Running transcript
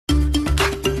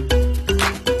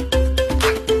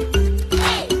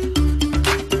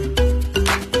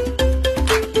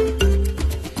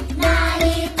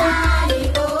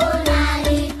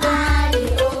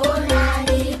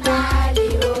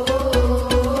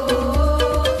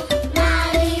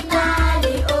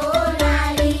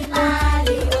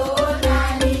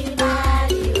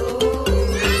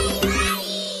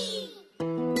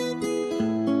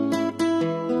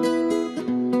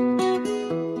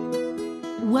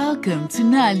Welcome to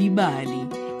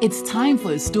Nal'ibali. It's time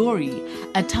for a story,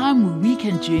 a time where we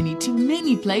can journey to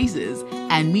many places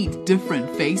and meet different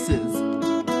faces.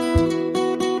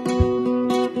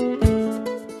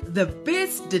 The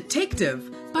Best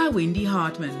Detective by Wendy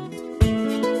Hartman.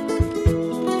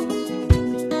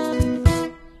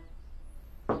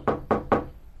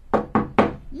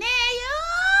 Neo!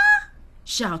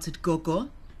 Shouted Gogo.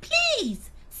 Please,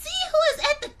 see who is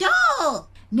at the door!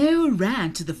 Neo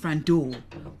ran to the front door.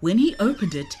 When he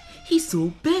opened it, he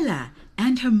saw Bella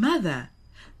and her mother.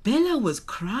 Bella was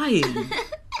crying.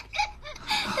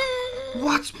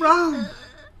 What's wrong?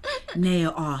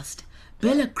 Neo asked.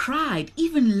 Bella cried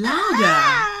even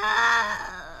louder.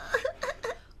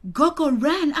 Gogo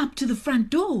ran up to the front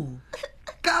door.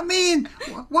 Come in.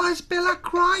 Why is Bella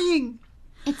crying?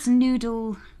 It's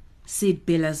Noodle, said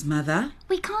Bella's mother.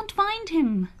 We can't find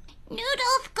him.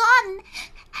 Noodle's gone.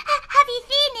 Have you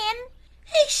seen him?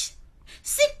 Hish!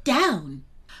 Sit down.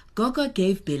 Gogo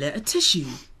gave Bella a tissue.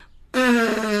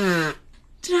 Dry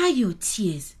your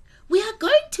tears. We are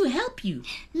going to help you.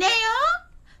 Neo,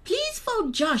 please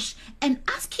phone Josh and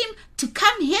ask him to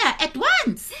come here at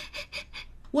once.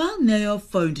 While Neo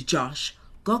phoned Josh,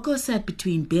 Gogo sat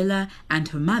between Bella and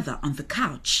her mother on the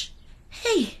couch.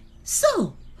 Hey,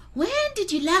 so, when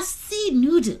did you last see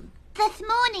Noodle? This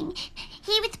morning.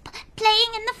 He was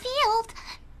playing in the field.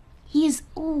 He is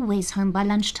always home by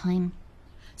lunchtime.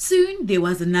 Soon there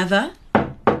was another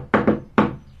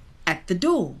at the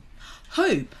door.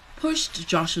 Hope pushed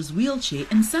Josh's wheelchair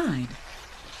inside.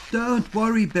 Don't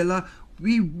worry, Bella.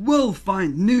 We will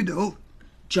find Noodle.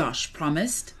 Josh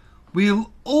promised.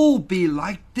 We'll all be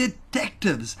like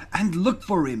detectives and look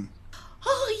for him.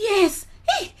 Oh, yes.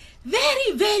 Hey,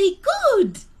 very, very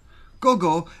good.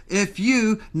 Gogo, if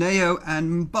you, Neo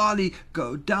and Mbali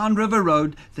go down River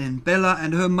Road, then Bella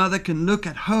and her mother can look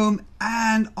at home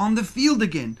and on the field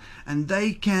again. And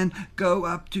they can go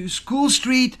up to School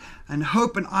Street, and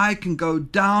Hope and I can go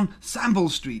down Sample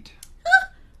Street. Oh,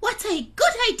 what a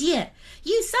good idea.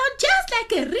 You sound just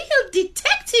like a real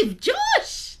detective,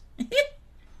 Josh.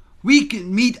 We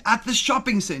can meet at the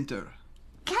shopping centre.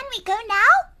 Can we go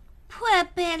now? Poor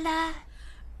Bella.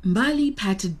 Mbali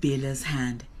patted Bella's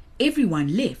hand. Everyone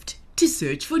left to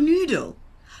search for Noodle.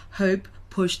 Hope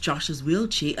pushed Josh's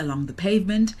wheelchair along the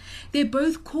pavement. They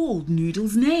both called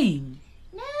Noodle's name.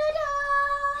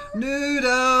 Noodle!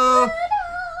 Noodle!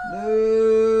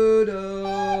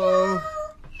 Noodle!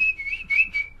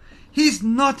 He's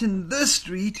not in this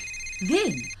street.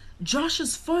 Then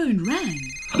Josh's phone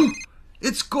rang.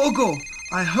 It's Gogo.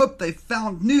 I hope they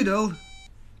found Noodle.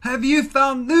 Have you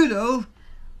found Noodle?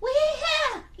 We're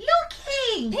here,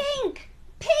 looking. Pink!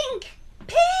 Pink!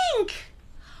 Pink!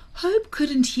 Hope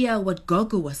couldn't hear what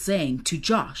Gogo was saying to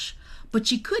Josh, but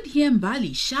she could hear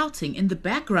Mbali shouting in the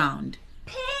background.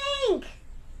 Pink!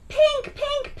 Pink!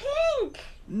 Pink! Pink!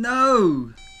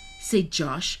 No, said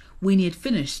Josh when he had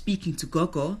finished speaking to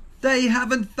Gogo. they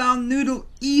haven't found Noodle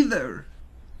either.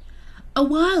 A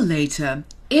while later,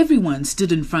 everyone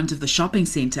stood in front of the shopping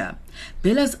centre.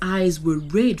 Bella's eyes were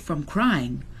red from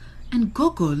crying, and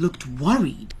Gogo looked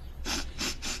worried.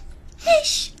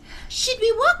 Hish! Should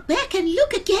we walk back and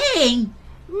look again?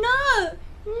 No!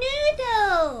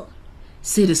 Noodle!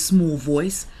 Said a small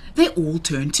voice. They all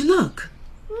turned to look.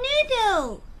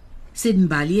 Noodle! Said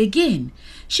Mbali again.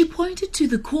 She pointed to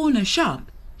the corner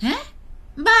shop. Huh?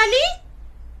 Bali?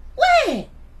 Where?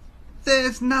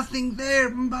 There's nothing there,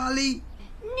 Mbali.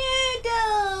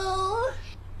 Noodle!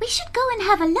 We should go and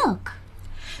have a look.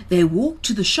 They walked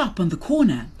to the shop on the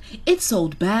corner. It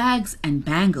sold bags and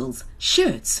bangles,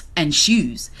 shirts and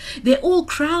shoes. They all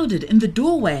crowded in the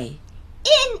doorway.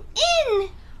 In!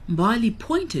 Mbali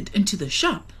pointed into the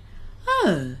shop.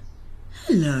 Oh,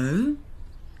 hello,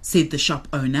 said the shop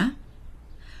owner.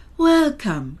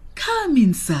 Welcome. Come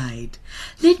inside.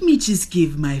 Let me just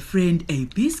give my friend a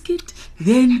biscuit,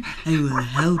 then I will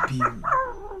help you.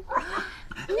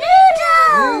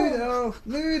 Noodle!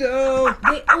 Noodle!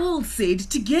 They all said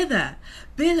together.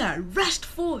 Bella rushed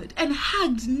forward and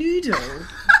hugged Noodle. Where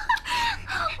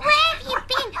have you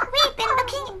been? We've been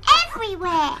looking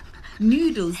everywhere.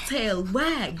 Noodle's tail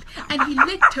wagged and he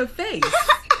licked her face.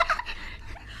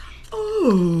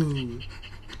 Oh,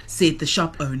 said the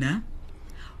shop owner.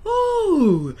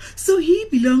 Oh, so he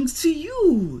belongs to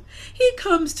you. He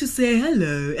comes to say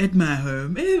hello at my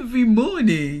home every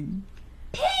morning.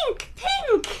 Pink!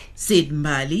 Pink! Said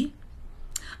Mbali.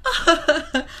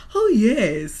 Oh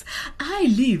yes, I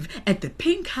live at the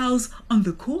pink house on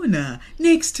the corner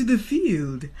next to the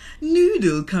field.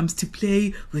 Noodle comes to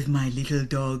play with my little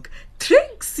dog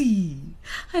Trixie!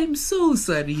 I'm so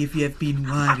sorry if you have been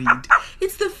worried.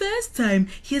 It's the first time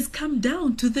he has come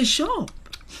down to the shop.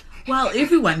 While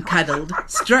everyone cuddled,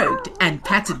 stroked, and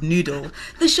patted Noodle,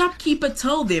 the shopkeeper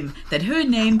told them that her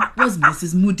name was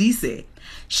Mrs. Modise.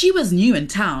 She was new in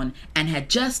town and had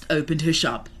just opened her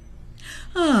shop.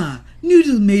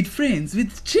 Noodle made friends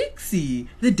with Trixie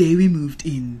the day we moved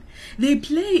in. They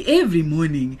play every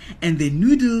morning and then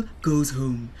Noodle goes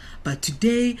home. But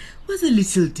today was a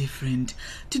little different.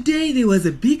 Today there was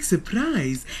a big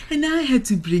surprise and I had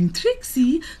to bring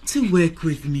Trixie to work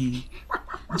with me.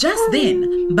 Just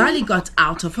then, Bali got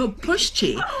out of her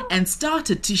pushchair and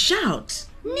started to shout,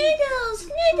 Noodles,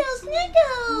 noodles,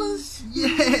 noodles.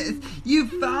 Yes, you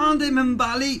found him,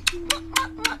 Mbali.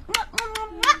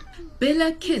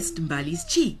 Bella kissed Mbali's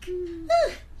cheek.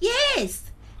 Yes,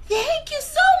 thank you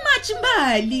so much,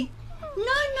 Mbali.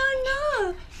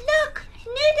 No. Look,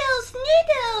 noodles,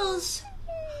 noodles.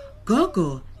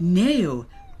 Gogo, Neo,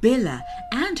 Bella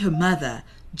and her mother,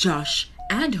 Josh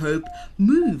and Hope,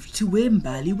 moved to where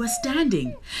Mbali was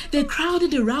standing. They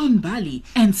crowded around Mbali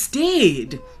and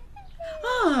stared.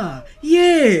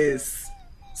 Yes,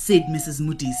 said Mrs.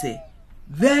 Modise.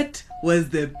 That was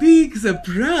the big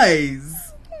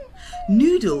surprise.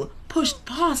 Noodle pushed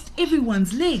past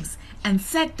everyone's legs and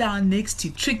sat down next to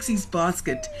Trixie's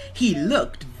basket. He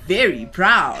looked very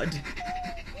proud.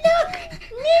 Look,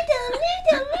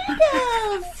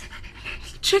 noodles.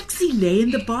 Trixie lay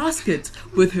in the basket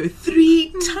with her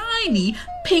 3 tiny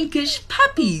pinkish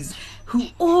puppies who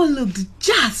all looked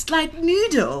just like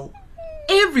Noodle.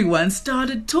 Everyone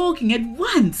started talking at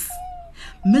once.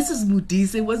 Mrs.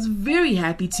 Modise was very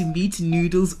happy to meet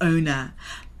Noodle's owner.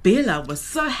 Bella was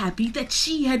so happy that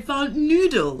she had found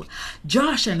Noodle.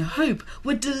 Josh and Hope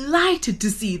were delighted to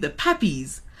see the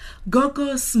puppies.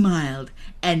 Gogo smiled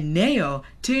and Neo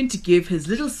turned to give his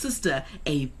little sister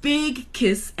a big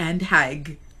kiss and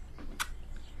hug.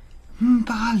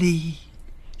 Mbali,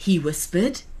 He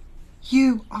whispered.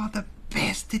 you are the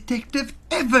best detective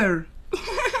ever.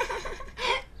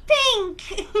 Pink.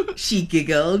 She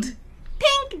giggled.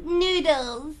 Pink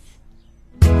noodles.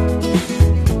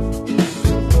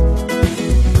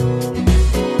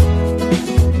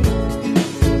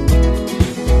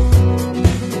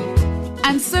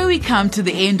 And so we come to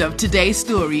the end of today's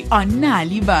story on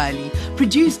Nal'ibali,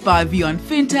 produced by Vion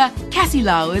Finta, Cassie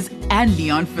Lowers and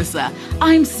Leon Fisser.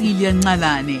 I'm Celia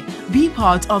Ngalane. Be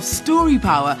part of Story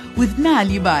Power with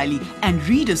Nal'ibali and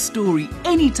read a story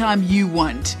anytime you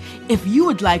want. If you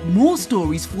would like more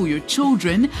stories for your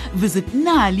children, visit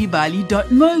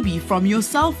nalibali.mobi from your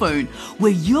cell phone,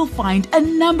 where you'll find a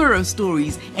number of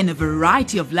stories in a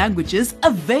variety of languages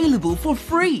available for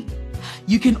free.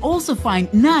 You can also find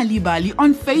Nal'ibali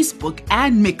on Facebook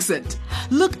and Mixit.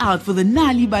 Look out for the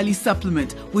Nal'ibali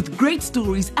supplement with great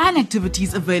stories and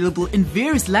activities available in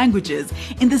various languages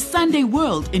in the Sunday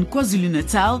World in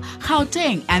KwaZulu-Natal,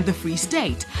 Gauteng and the Free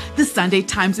State, the Sunday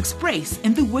Times Express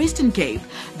in the Western Cape,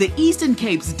 the Eastern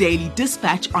Cape's Daily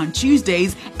Dispatch on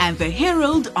Tuesdays and the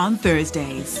Herald on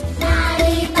Thursdays.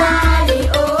 Nal'ibali,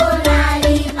 oh.